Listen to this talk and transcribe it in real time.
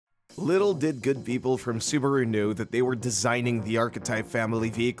Little did good people from Subaru know that they were designing the archetype family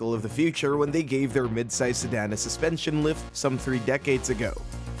vehicle of the future when they gave their midsize sedan a suspension lift some 3 decades ago.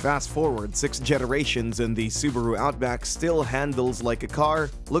 Fast forward 6 generations and the Subaru Outback still handles like a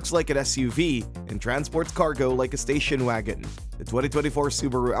car, looks like an SUV, and transports cargo like a station wagon. The 2024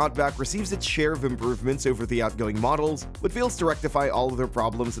 Subaru Outback receives its share of improvements over the outgoing models, but fails to rectify all of their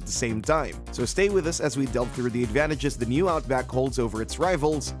problems at the same time. So stay with us as we delve through the advantages the new Outback holds over its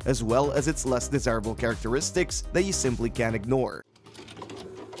rivals, as well as its less desirable characteristics that you simply can't ignore.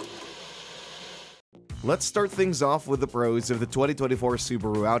 Let's start things off with the pros of the 2024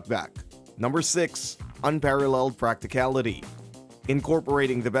 Subaru Outback. Number 6. Unparalleled practicality.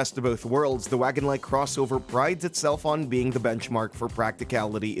 Incorporating the best of both worlds, the wagon-like crossover prides itself on being the benchmark for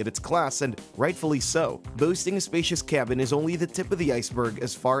practicality in its class, and rightfully so. Boasting a spacious cabin is only the tip of the iceberg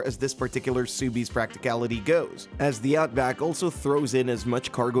as far as this particular Subi's practicality goes, as the Outback also throws in as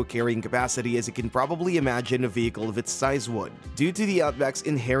much cargo carrying capacity as you can probably imagine a vehicle of its size would. Due to the Outback's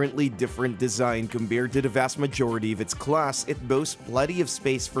inherently different design compared to the vast majority of its class, it boasts plenty of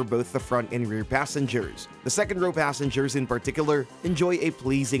space for both the front and rear passengers. The second row passengers in particular enjoy a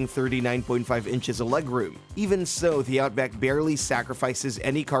pleasing 39.5 inches of legroom. Even so, the Outback barely sacrifices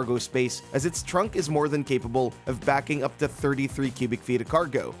any cargo space as its trunk is more than capable of backing up to 33 cubic feet of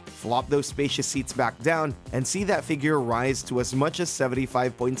cargo. Flop those spacious seats back down and see that figure rise to as much as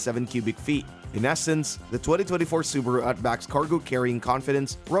 75.7 cubic feet. In essence, the 2024 Subaru Outback's cargo-carrying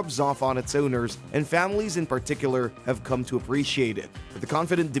confidence rubs off on its owners, and families in particular have come to appreciate it. But the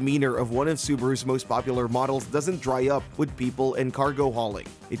confident demeanor of one of Subaru's most popular models doesn't dry up with people and cargo hauling.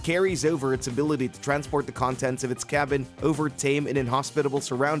 It carries over its ability to transport the contents of its cabin over tame and inhospitable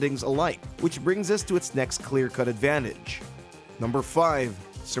surroundings alike, which brings us to its next clear-cut advantage. Number 5.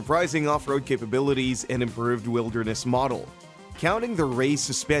 Surprising off-road capabilities and improved wilderness model. Counting the raised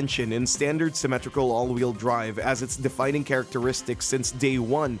suspension and standard symmetrical all-wheel drive as its defining characteristics since day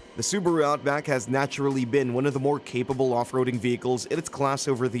one, the Subaru Outback has naturally been one of the more capable off-roading vehicles in its class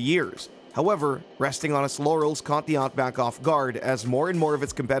over the years. However, resting on its laurels caught the Outback off guard as more and more of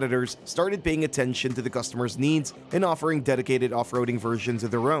its competitors started paying attention to the customer's needs and offering dedicated off-roading versions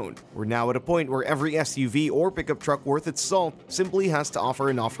of their own. We're now at a point where every SUV or pickup truck worth its salt simply has to offer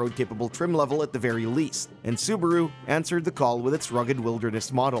an off-road capable trim level at the very least, and Subaru answered the call with its rugged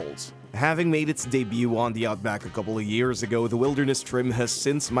wilderness models. Having made its debut on the Outback a couple of years ago, the wilderness trim has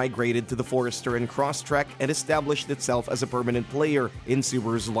since migrated to the Forester and Crosstrek and established itself as a permanent player in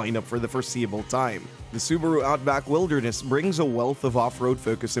Subaru's lineup for the foreseeable time. The Subaru Outback Wilderness brings a wealth of off-road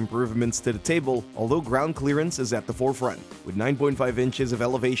focus improvements to the table, although ground clearance is at the forefront. With 9.5 inches of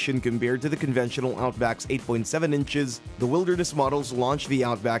elevation compared to the conventional Outback's 8.7 inches, the wilderness models launch the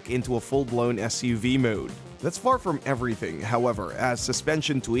Outback into a full-blown SUV mode. That's far from everything, however, as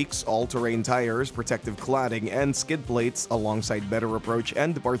suspension tweaks, all-terrain tires, protective cladding, and skid plates, alongside better approach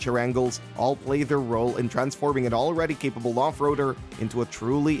and departure angles, all play their role in transforming an already capable off-roader into a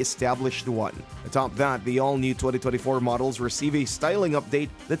truly established one. Atop that, the all-new 2024 models receive a styling update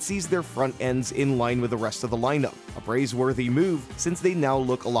that sees their front ends in line with the rest of the lineup, a praiseworthy move since they now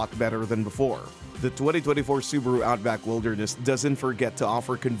look a lot better than before. The 2024 Subaru Outback Wilderness doesn't forget to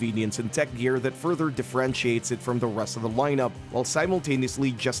offer convenience and tech gear that further differentiates it from the rest of the lineup, while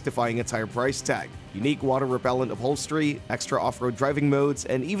simultaneously justifying its higher price tag. Unique water-repellent upholstery, extra off-road driving modes,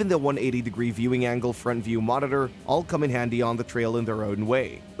 and even the 180-degree viewing angle front view monitor all come in handy on the trail in their own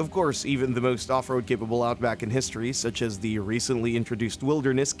way. Of course, even the most off-road capable Outback in history, such as the recently introduced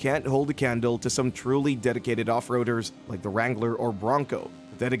Wilderness, can't hold a candle to some truly dedicated off-roaders like the Wrangler or Bronco.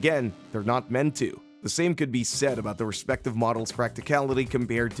 Then again, they're not meant to. The same could be said about the respective model's practicality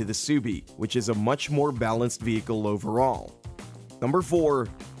compared to the Subi, which is a much more balanced vehicle overall. Number 4.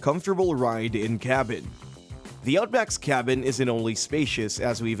 Comfortable ride in cabin. The Outback's cabin isn't only spacious,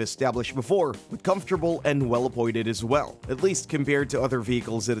 as we've established before, but comfortable and well-appointed as well, at least compared to other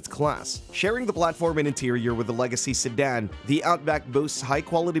vehicles in its class. Sharing the platform and interior with the legacy sedan, the Outback boasts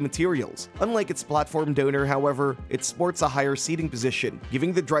high-quality materials. Unlike its platform donor, however, it sports a higher seating position,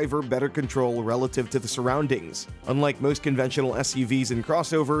 giving the driver better control relative to the surroundings. Unlike most conventional SUVs and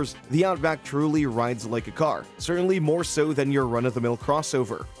crossovers, the Outback truly rides like a car, certainly more so than your run-of-the-mill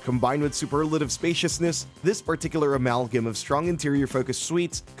crossover. Combined with superlative spaciousness, this particular amalgam of strong interior-focused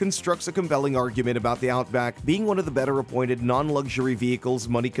suites constructs a compelling argument about the Outback being one of the better appointed non-luxury vehicles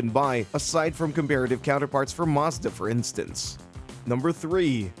money can buy, aside from comparative counterparts from Mazda, for instance. Number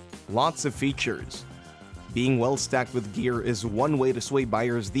 3. Lots of features. Being well stacked with gear is one way to sway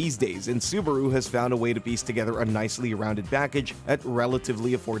buyers these days, and Subaru has found a way to piece together a nicely rounded package at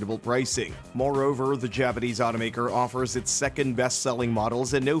relatively affordable pricing. Moreover, the Japanese automaker offers its second best-selling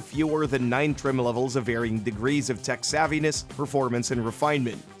models and no fewer than 9 trim levels of varying degrees of tech savviness, performance, and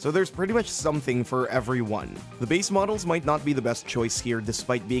refinement, so there's pretty much something for everyone. The base models might not be the best choice here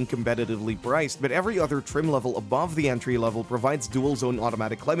despite being competitively priced, but every other trim level above the entry level provides dual-zone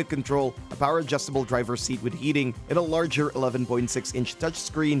automatic climate control, a power-adjustable driver's seat with heating, and a larger 11.6-inch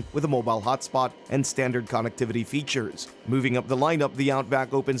touchscreen with a mobile hotspot and standard connectivity features. Moving up the lineup, the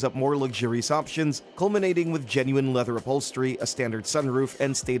Outback opens up more luxurious options, culminating with genuine leather upholstery, a standard sunroof,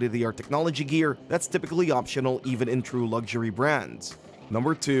 and state-of-the-art technology gear that's typically optional even in true luxury brands.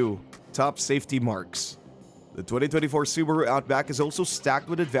 Number 2. Top safety marks. The 2024 Subaru Outback is also stacked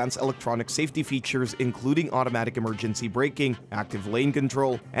with advanced electronic safety features including automatic emergency braking, active lane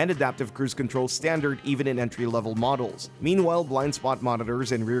control, and adaptive cruise control standard even in entry-level models. Meanwhile, blind spot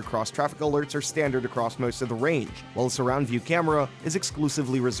monitors and rear cross traffic alerts are standard across most of the range, while surround view camera is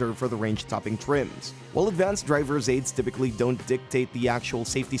exclusively reserved for the range-topping trims. While advanced driver's aids typically don't dictate the actual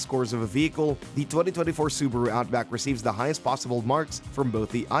safety scores of a vehicle, the 2024 Subaru Outback receives the highest possible marks from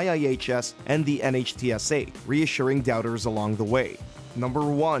both the IIHS and the NHTSA, reassuring doubters along the way. Number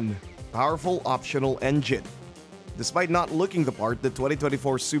 1. Powerful optional engine. Despite not looking the part, the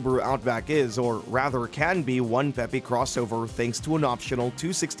 2024 Subaru Outback is, or rather can be, one peppy crossover thanks to an optional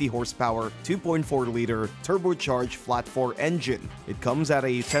 260 horsepower, 2.4-liter turbocharged flat-4 engine. It comes at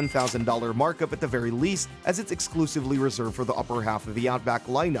a $10,000 markup at the very least, as it's exclusively reserved for the upper half of the Outback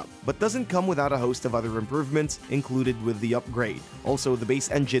lineup, but doesn't come without a host of other improvements included with the upgrade. Also, the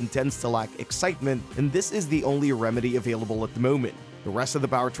base engine tends to lack excitement, and this is the only remedy available at the moment. The rest of the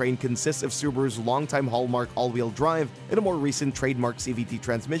powertrain consists of Subaru's longtime hallmark all-wheel drive and a more recent trademark CVT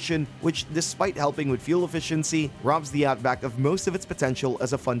transmission, which, despite helping with fuel efficiency, robs the Outback of most of its potential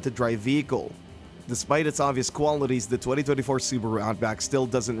as a fun-to-drive vehicle. Despite its obvious qualities, the 2024 Subaru Outback still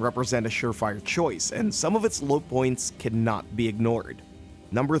doesn't represent a surefire choice, and some of its low points cannot be ignored.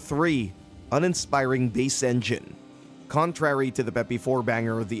 Number 3. Uninspiring base engine. Contrary to the peppy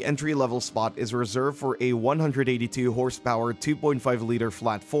 4-banger, the entry-level spot is reserved for a 182-horsepower 2.5-liter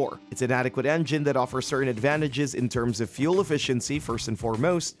flat-4. It's an adequate engine that offers certain advantages in terms of fuel efficiency first and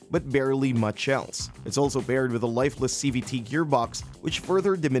foremost, but barely much else. It's also paired with a lifeless CVT gearbox, which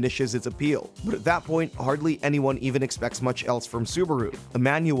further diminishes its appeal. But at that point, hardly anyone even expects much else from Subaru. A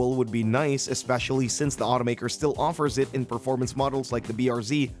manual would be nice, especially since the automaker still offers it in performance models like the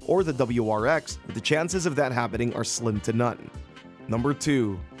BRZ or the WRX, but the chances of that happening are slim to none. Number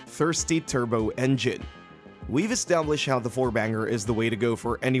 2. Thirsty turbo engine. We've established how the 4-banger is the way to go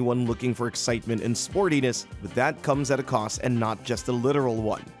for anyone looking for excitement and sportiness, but that comes at a cost and not just a literal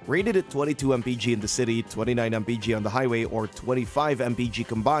one. Rated at 22 mpg in the city, 29 mpg on the highway, or 25 mpg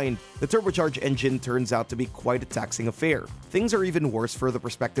combined, the turbocharged engine turns out to be quite a taxing affair. Things are even worse for the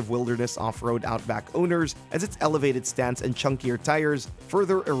prospective wilderness off-road Outback owners, as its elevated stance and chunkier tires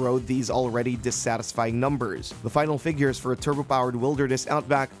further erode these already dissatisfying numbers. The final figures for a turbo-powered wilderness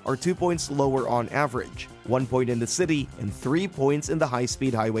Outback are 2 points lower on average, 1 point in the city, and 3 points in the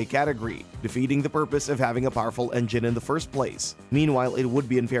high-speed highway category, defeating the purpose of having a powerful engine in the first place. Meanwhile, it would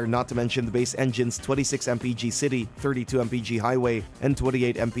be unfair not to mention the base engine's 26 mpg city, 32 mpg highway, and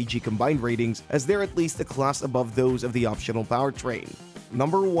 28 mpg combined ratings, as they're at least a class above those of the optional powertrain.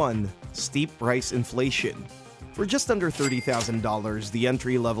 Number 1. Steep price inflation. For just under $30,000, the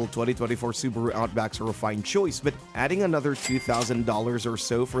entry-level 2024 Subaru Outbacks are a fine choice, but adding another $2,000 or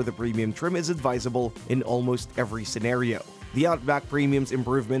so for the premium trim is advisable in almost every scenario. The Outback Premium's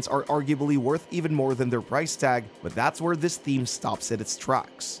improvements are arguably worth even more than their price tag, but that's where this theme stops at its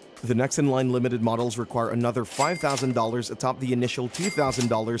tracks. The next-in-line limited models require another $5,000 atop the initial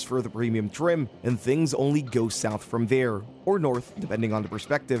 $2,000 for the premium trim, and things only go south from there, or north, depending on the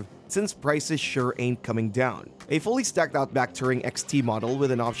perspective, since prices sure ain't coming down. A fully stacked Outback Touring XT model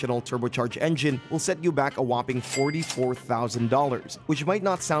with an optional turbocharged engine will set you back a whopping $44,000, which might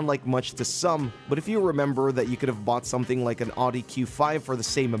not sound like much to some, but if you remember that you could have bought something like an Audi Q5 for the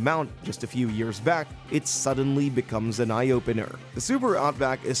same amount just a few years back, it suddenly becomes an eye-opener. The Subaru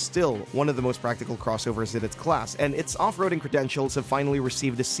Outback is still one of the most practical crossovers in its class, and its off-roading credentials have finally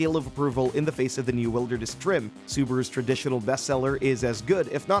received a seal of approval in the face of the new Wilderness trim. Subaru's traditional bestseller is as good,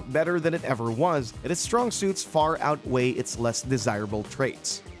 if not better than it ever was, and its strong suits far outweigh its less desirable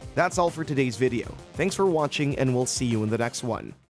traits. That's all for today's video. Thanks for watching, and we'll see you in the next one.